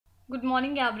Good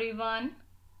morning everyone.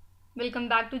 Welcome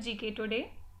back to GK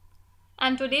Today.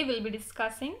 And today we'll be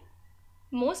discussing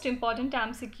most important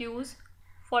MCQs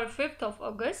for 5th of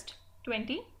August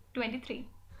 2023.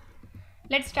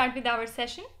 Let's start with our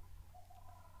session.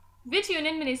 Which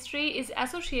union ministry is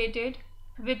associated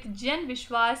with Jan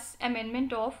Vishwas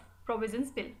Amendment of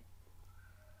Provisions Bill?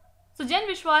 So Jan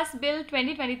Vishwas Bill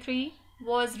 2023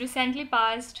 was recently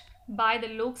passed by the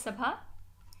Lok Sabha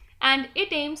and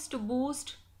it aims to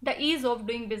boost the ease of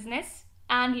doing business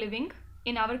and living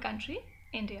in our country,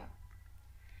 India.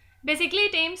 Basically,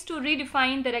 it aims to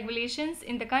redefine the regulations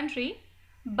in the country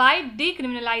by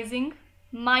decriminalizing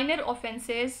minor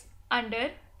offences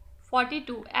under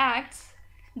 42 acts,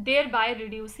 thereby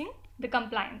reducing the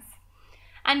compliance.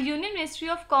 And Union Ministry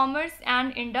of Commerce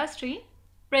and Industry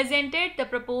presented the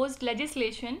proposed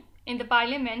legislation in the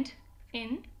Parliament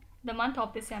in the month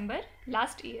of December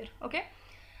last year. Okay.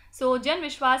 So, Jan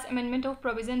Vishwas Amendment of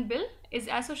Provision Bill is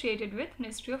associated with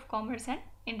Ministry of Commerce and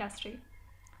Industry.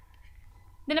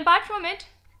 Then apart from it,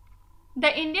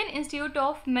 the Indian Institute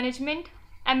of Management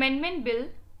Amendment Bill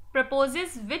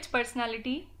proposes which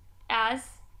personality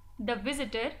as the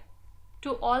visitor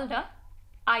to all the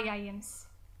IIMs.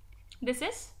 This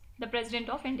is the President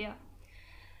of India.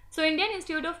 So, Indian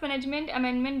Institute of Management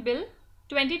Amendment Bill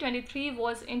 2023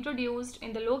 was introduced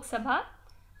in the Lok Sabha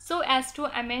so as to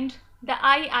amend the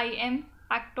IIM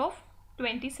Act of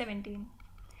 2017.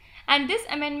 And this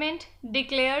amendment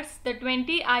declares the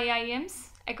 20 IIMs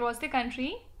across the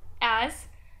country as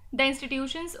the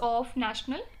institutions of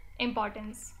national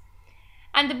importance.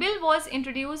 And the bill was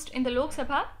introduced in the Lok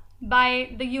Sabha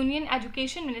by the Union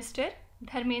Education Minister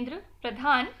Dharmendra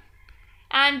Pradhan,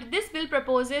 and this bill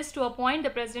proposes to appoint the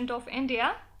President of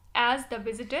India as the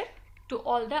visitor to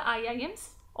all the IIMs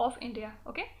of India.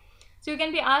 Okay, so you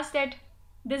can be asked that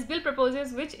this bill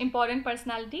proposes which important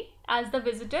personality as the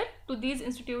visitor to these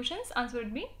institutions. Answer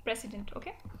would be President.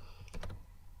 Okay.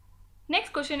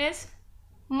 Next question is,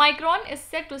 Micron is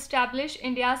set to establish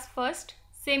India's first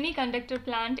semiconductor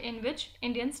plant in which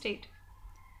Indian state?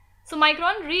 So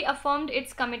Micron reaffirmed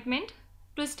its commitment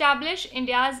to establish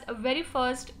India's very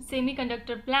first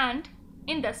semiconductor plant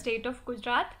in the state of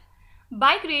Gujarat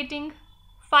by creating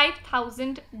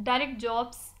 5,000 direct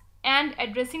jobs and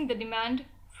addressing the demand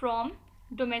from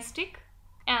domestic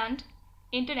and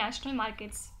international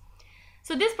markets.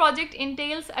 So this project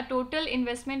entails a total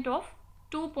investment of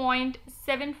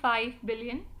 $2.75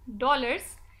 billion,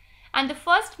 and the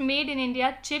first made in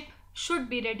India chip should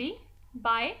be ready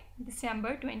by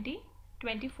December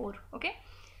 2024. Okay,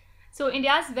 so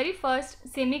India's very first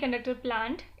semiconductor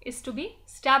plant is to be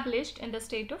established in the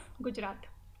state of Gujarat.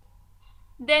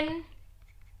 Then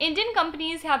Indian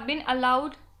companies have been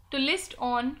allowed to list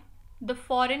on the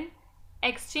foreign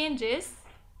exchanges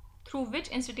through which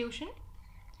institution?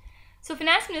 So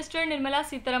Finance Minister Nirmala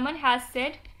Sitharaman has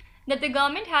said that the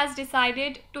government has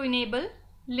decided to enable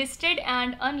listed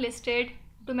and unlisted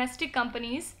domestic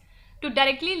companies to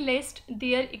directly list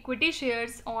their equity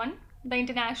shares on the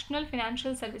International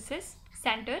Financial Services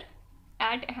Center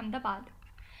at Ahmedabad.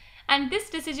 And this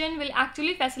decision will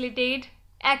actually facilitate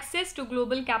access to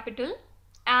global capital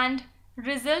and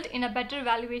result in a better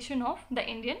valuation of the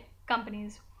Indian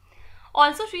companies.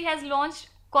 Also, she has launched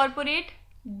Corporate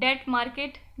Debt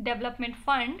Market Development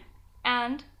Fund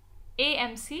and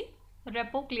AMC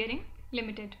Repo Clearing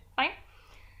Limited. Fine.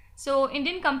 So,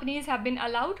 Indian companies have been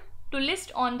allowed to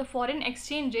list on the foreign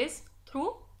exchanges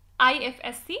through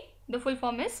IFSC. The full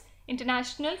form is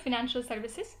International Financial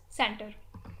Services Center.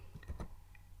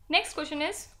 Next question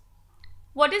is,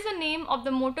 what is the name of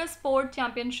the Motorsport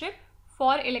Championship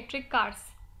for electric cars?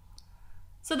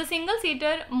 So the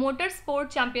single-seater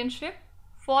Motorsport Championship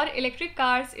for electric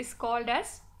cars is called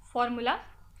as Formula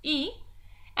E.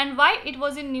 And why it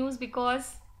was in news?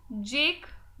 Because Jake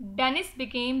Dennis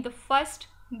became the first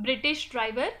British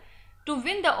driver to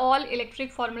win the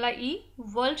all-electric Formula E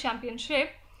World Championship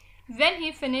when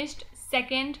he finished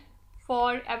second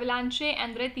for Avalanche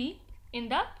Andretti in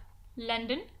the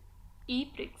London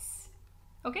E-Prix.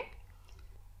 Okay.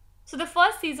 So the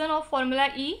first season of Formula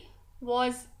E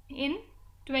was in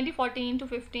 2014 to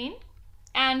 15,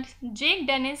 and Jake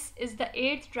Dennis is the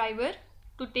 8th driver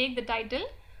to take the title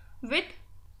with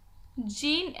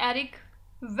Jean-Eric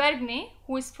Vergne,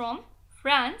 who is from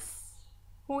France,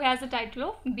 who has the title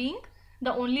of being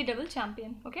the only double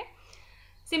champion. Okay.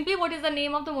 Simply, what is the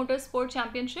name of the Motorsport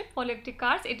Championship for electric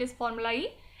cars? It is Formula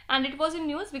E, and it was in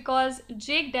news because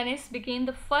Jake Dennis became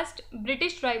the first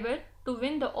British driver to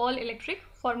win the all-electric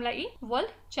Formula E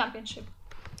World Championship.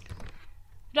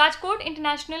 Rajkot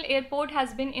International Airport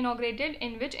has been inaugurated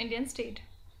in which Indian state?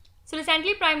 So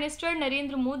recently Prime Minister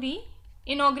Narendra Modi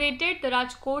inaugurated the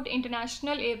Rajkot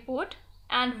International Airport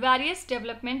and various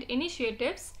development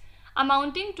initiatives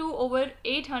amounting to over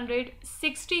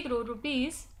 860 crore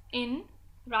rupees in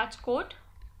Rajkot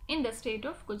in the state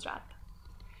of Gujarat.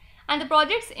 And the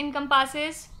projects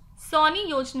encompasses Sony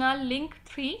Yojana Link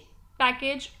 3,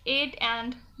 Package 8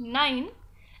 and 9,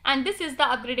 and this is the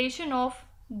upgradation of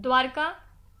Dwarka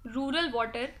rural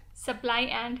water supply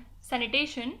and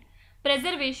sanitation,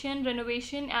 preservation,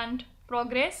 renovation and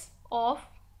progress of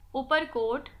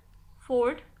Uppercote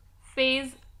Fort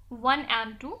Phase 1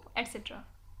 and 2, etc.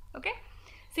 Okay.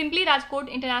 Simply,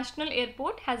 Rajkot International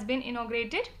Airport has been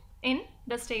inaugurated in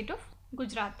the state of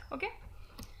Gujarat. Okay.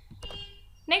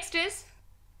 Next is,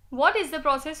 what is the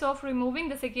process of removing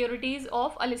the securities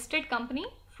of a listed company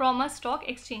from a stock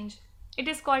exchange? It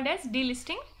is called as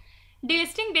delisting.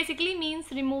 Delisting basically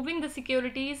means removing the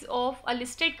securities of a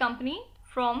listed company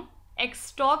from a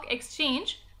stock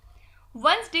exchange.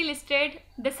 Once delisted,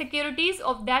 the securities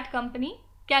of that company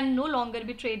can no longer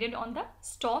be traded on the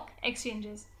stock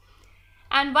exchanges.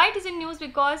 And why it is in news?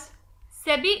 Because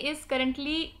SEBI is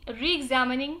currently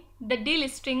re-examining the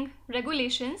delisting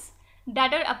regulations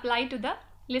that are applied to the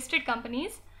listed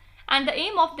companies, and the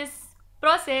aim of this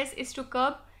process is to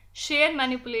curb share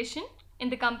manipulation in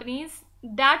the companies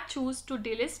that choose to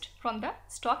delist from the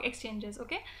stock exchanges.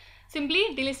 Okay,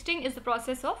 simply, delisting is the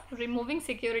process of removing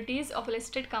securities of a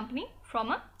listed company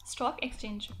from a stock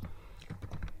exchange.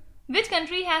 Which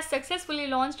country has successfully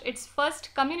launched its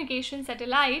first communication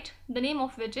satellite, the name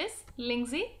of which is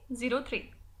Lingzhi-03?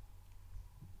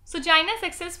 So China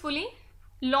successfully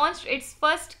launched its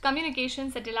first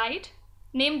communication satellite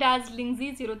named as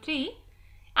Lingzhi-03,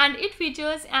 and it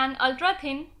features an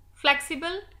ultra-thin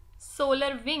flexible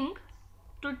solar wing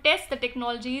to test the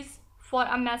technologies for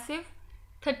a massive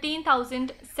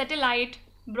 13,000 satellite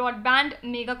broadband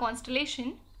mega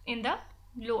constellation in the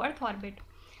low Earth orbit.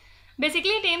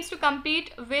 Basically, it aims to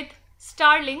compete with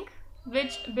Starlink,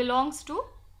 which belongs to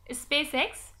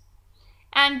SpaceX,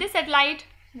 and this satellite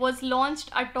was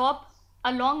launched atop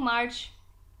a Long March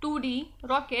 2D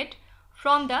rocket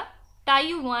from the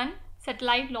Taiyuan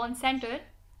Satellite Launch Center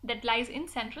that lies in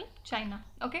central China.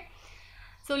 Okay,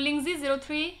 so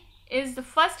Lingzhi-03 is the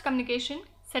first communication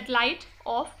satellite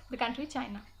of the country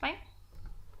China. Fine.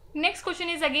 Next question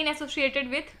is again associated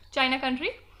with China country.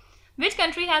 Which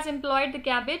country has employed the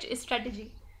cabbage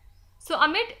strategy? So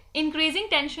amid increasing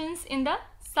tensions in the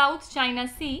South China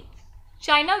Sea,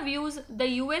 China views the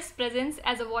US presence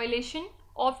as a violation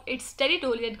of its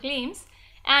territorial claims,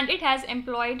 and it has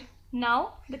employed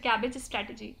now the cabbage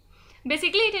strategy.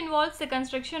 Basically, it involves the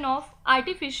construction of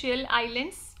artificial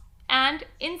islands and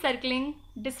encircling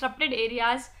disrupted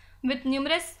areas with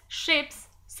numerous ships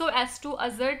so as to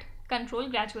assert control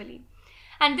gradually.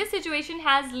 And this situation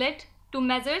has led to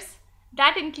measures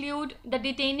that include the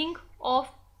detaining of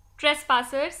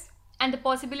trespassers and the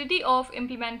possibility of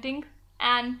implementing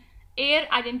an air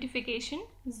identification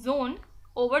zone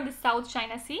over the South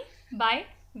China Sea by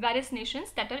various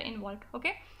nations that are involved.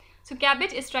 Okay, so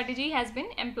cabbage strategy has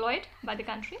been employed by the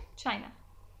country China.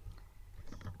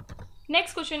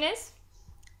 Next question is,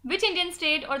 which Indian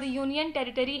state or the union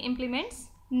territory implements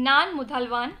Nan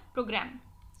Mudhalwan program?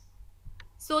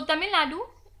 So Tamil Nadu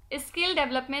Skill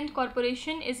Development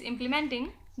Corporation is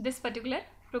implementing this particular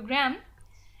program,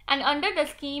 and under the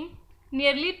scheme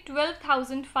nearly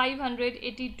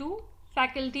 12,582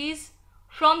 faculties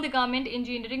from the government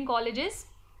engineering colleges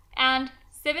and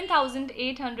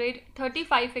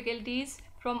 7,835 faculties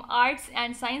from arts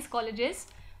and science colleges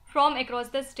from across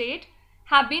the state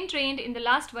have been trained in the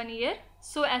last 1 year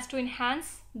so as to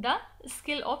enhance the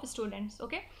skill of students.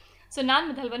 Okay, so Nan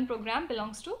Mudhalwan program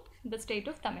belongs to the state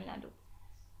of Tamil Nadu.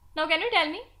 Now, can you tell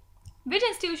me which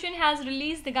institution has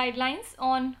released the guidelines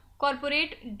on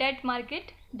Corporate Debt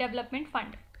Market Development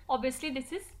Fund? Obviously,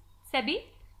 this is SEBI,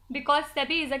 because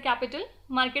SEBI is a capital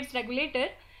markets regulator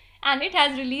and it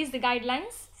has released the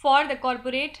guidelines for the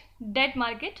Corporate Debt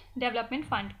Market Development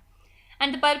Fund.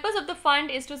 And the purpose of the fund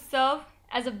is to serve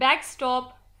as a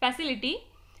backstop facility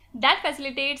that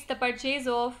facilitates the purchase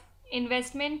of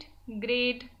investment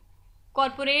grade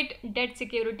corporate debt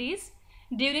securities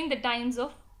during the times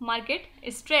of market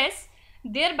stress,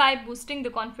 thereby boosting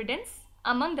the confidence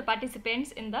among the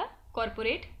participants in the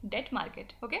corporate debt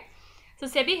market. Okay, so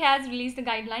SEBI has released the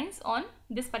guidelines on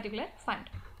this particular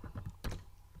fund.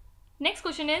 Next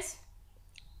question is,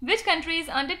 which country is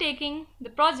undertaking the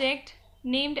project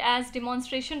named as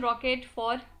demonstration rocket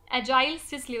for agile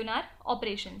cislunar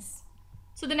operations?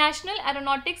 So the National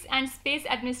Aeronautics and Space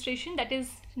Administration, that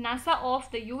is NASA of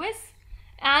the US,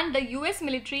 and the US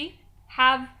military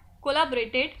have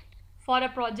collaborated for a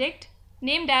project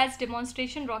named as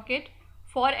demonstration rocket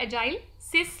for agile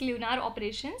cislunar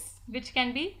operations, which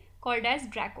can be called as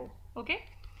DRACO. Okay,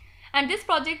 and this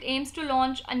project aims to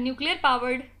launch a nuclear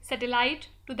powered satellite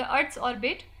to the Earth's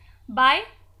orbit by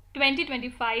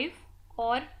 2025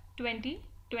 or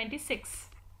 2026.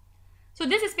 So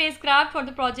this spacecraft for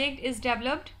the project is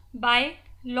developed by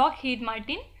Lockheed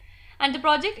Martin, and the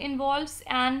project involves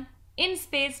an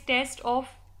in-space test of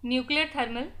nuclear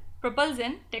thermal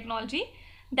propulsion technology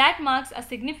that marks a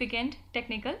significant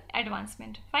technical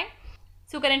advancement. Fine.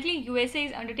 So currently USA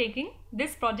is undertaking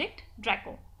this project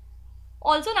DRACO.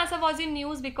 Also, NASA was in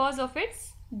news because of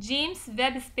its James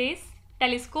Webb Space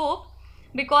Telescope,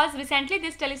 because recently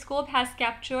this telescope has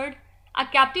captured a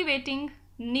captivating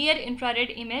near-infrared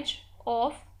image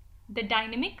of the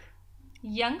dynamic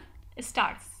young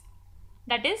stars,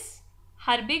 that is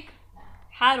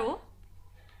Herbig-Haro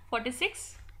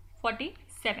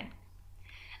 4647,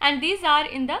 and these are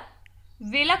in the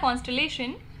Vela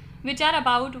constellation, which are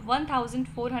about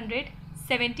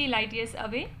 1470 light years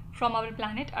away from our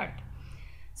planet Earth.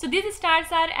 So these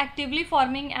stars are actively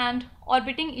forming and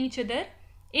orbiting each other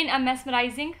in a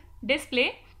mesmerizing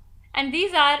display, and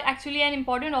these are actually an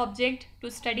important object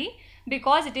to study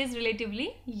because it is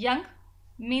relatively young,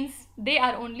 means they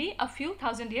are only a few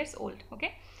thousand years old.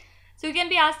 Okay, so you can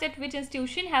be asked that which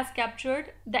institution has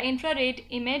captured the infrared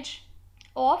image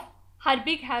of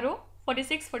Herbig-Haro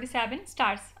 4647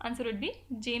 stars. Answer would be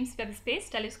James Webb Space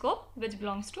Telescope, which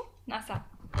belongs to NASA.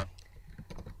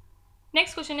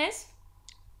 Next question is,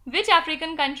 which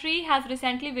African country has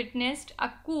recently witnessed a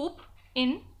coup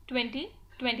in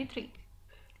 2023?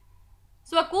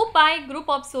 So a coup by group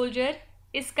of soldiers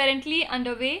is currently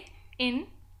underway in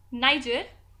Niger,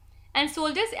 and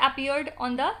soldiers appeared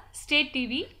on the state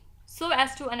TV so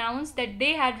as to announce that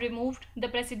they had removed the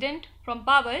president from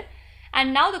power,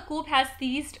 and now the coup has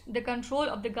seized the control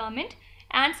of the government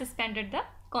and suspended the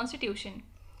constitution.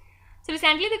 So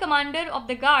recently the commander of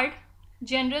the guard,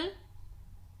 General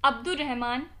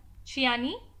Abdurrahman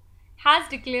Chiani, has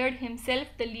declared himself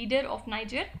the leader of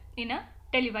Niger in a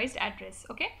televised address.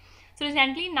 Okay, so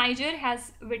recently Niger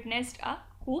has witnessed a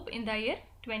coup in the year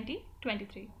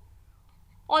 2023.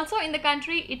 Also in the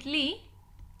country Italy,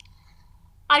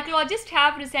 archaeologists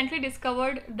have recently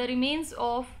discovered the remains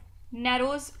of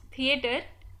Nero's theatre,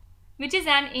 which is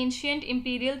an ancient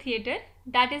imperial theatre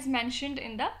that is mentioned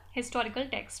in the historical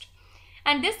text.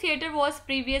 And this theatre was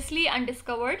previously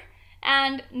undiscovered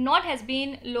and not has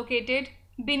been located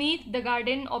beneath the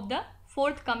garden of the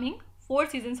forthcoming Four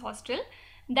Seasons Hostel,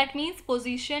 that means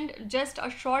positioned just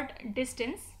a short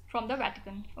distance from the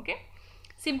Vatican. Okay,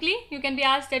 simply you can be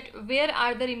asked that where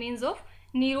are the remains of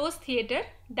Nero's theatre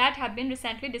that have been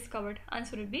recently discovered.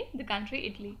 Answer will be the country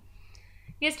Italy.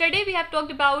 Yesterday we have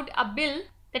talked about a bill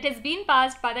that has been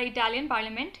passed by the Italian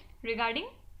Parliament regarding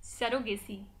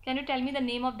surrogacy. Can you tell me the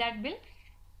name of that bill?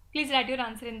 Please write your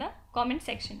answer in the comment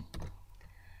section.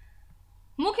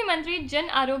 Mukhyamantri Jan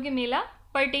Arogya Mela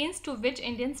pertains to which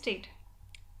Indian state?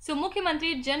 So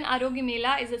Mukhyamantri Jan Arogya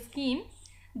Mela is a scheme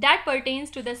that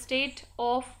pertains to the state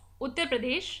of Uttar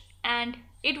Pradesh, and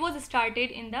it was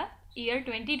started in the year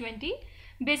 2020.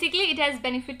 Basically it has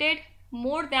benefited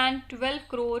more than 12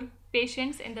 crore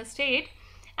patients in the state,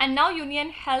 and now Union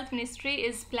Health Ministry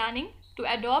is planning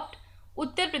to adopt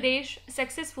Uttar Pradesh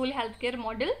successful healthcare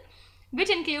model, which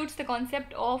includes the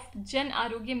concept of Jan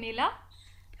Arogya Mela,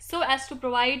 so as to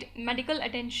provide medical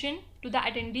attention to the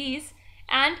attendees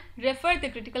and refer the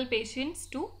critical patients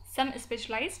to some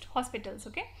specialized hospitals.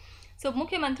 Okay, so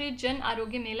Mukhyamantri Jan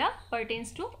Arogya Mela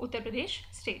pertains to Uttar Pradesh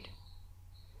state.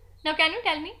 Now can you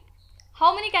tell me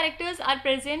how many characters are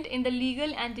present in the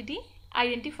legal entity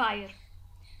identifier?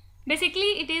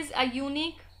 Basically it is a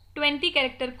unique 20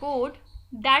 character code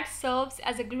that serves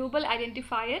as a global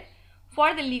identifier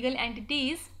for the legal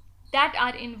entities that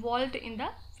are involved in the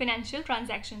financial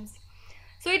transactions.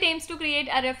 So it aims to create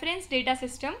a reference data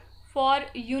system for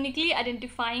uniquely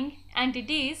identifying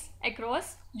entities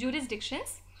across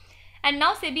jurisdictions. And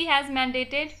now SEBI has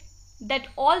mandated that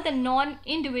all the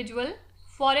non-individual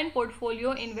foreign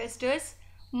portfolio investors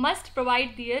must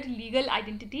provide their legal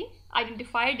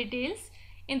identifier details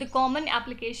in the common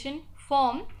application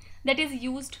form that is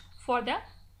used for the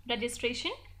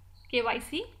registration,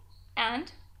 KYC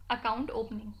and account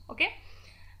opening. Okay,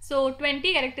 so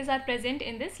 20 characters are present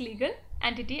in this legal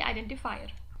entity identifier.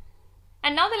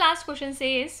 And now the last question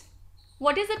says,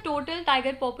 what is the total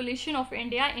tiger population of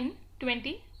India in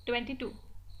 2022?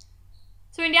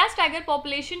 So India's tiger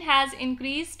population has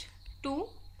increased to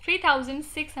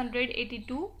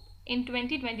 3,682 in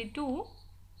 2022,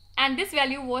 and this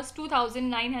value was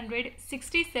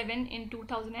 2,967 in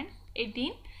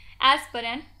 2018 as per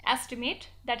an estimate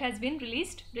that has been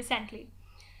released recently.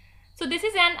 So this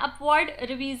is an upward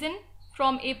revision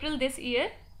from April this year,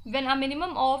 when a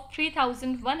minimum of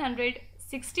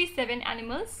 3,167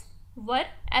 animals were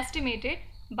estimated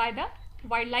by the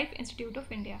Wildlife Institute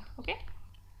of India. Okay.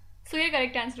 So your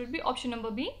correct answer would be option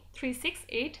number B,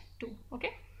 3682.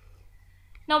 Okay.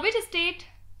 Now, which state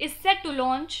is set to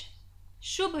launch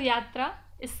Shubh Yatra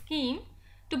scheme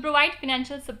to provide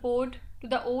financial support to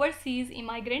the overseas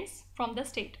immigrants from the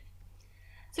state?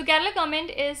 So Kerala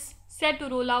government is set to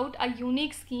roll out a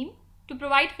unique scheme to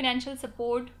provide financial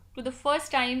support to the first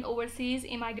time overseas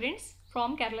immigrants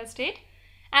from Kerala state,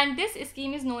 and this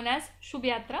scheme is known as Shubh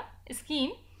Yatra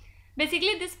scheme.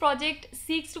 Basically, this project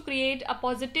seeks to create a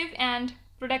positive and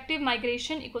productive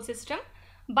migration ecosystem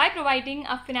by providing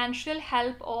a financial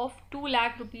help of 2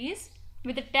 lakh rupees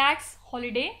with a tax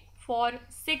holiday for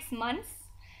 6 months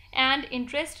and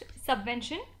interest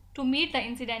subvention to meet the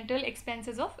incidental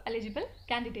expenses of eligible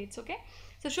candidates. Okay,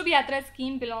 so Shubh Yatra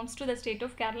scheme belongs to the state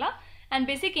of Kerala, and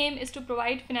basic aim is to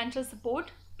provide financial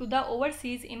support to the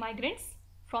overseas immigrants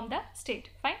from the state.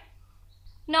 Fine.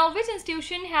 Now, which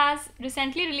institution has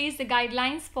recently released the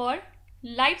guidelines for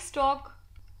livestock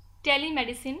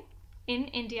telemedicine in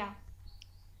India?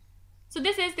 So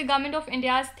this is the Government of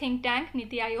India's think tank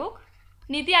Niti Aayog.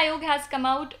 Niti Aayog has come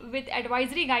out with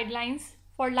advisory guidelines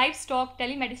for livestock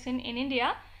telemedicine in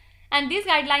India, and these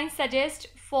guidelines suggest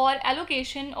for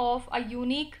allocation of a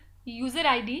unique user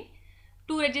ID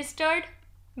to registered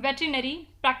veterinary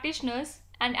practitioners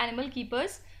and animal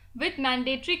keepers with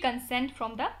mandatory consent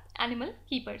from the animal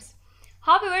keepers.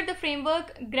 However, the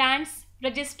framework grants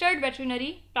registered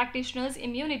veterinary practitioners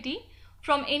immunity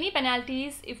from any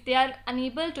penalties if they are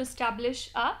unable to establish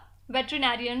a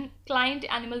veterinarian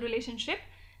client-animal relationship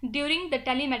during the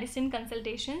telemedicine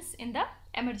consultations in the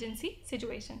emergency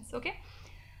situations. Okay.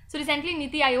 So recently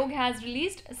Niti Aayog has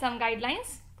released some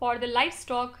guidelines for the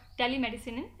livestock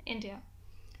telemedicine in India.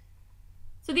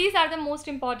 So these are the most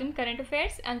important current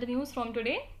affairs and the news from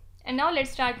today. And now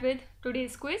let's start with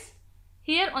today's quiz.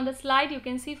 Here on the slide you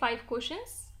can see 5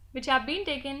 questions which have been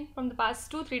taken from the past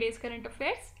 2-3 days current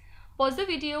affairs. Pause the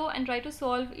video and try to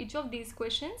solve each of these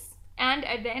questions, and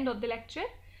at the end of the lecture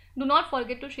do not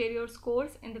forget to share your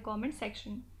scores in the comment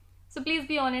section. So please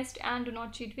be honest and do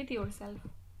not cheat with yourself.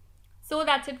 So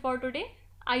that's it for today.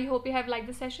 I hope you have liked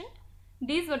the session.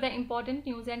 These were the important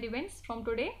news and events from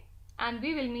today, and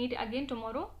we will meet again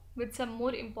tomorrow with some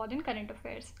more important current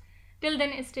affairs. Till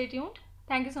then, stay tuned.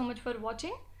 Thank you so much for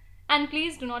watching, and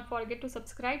please do not forget to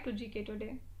subscribe to GK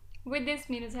Today. With this,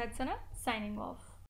 me Nuzhat Sana signing off.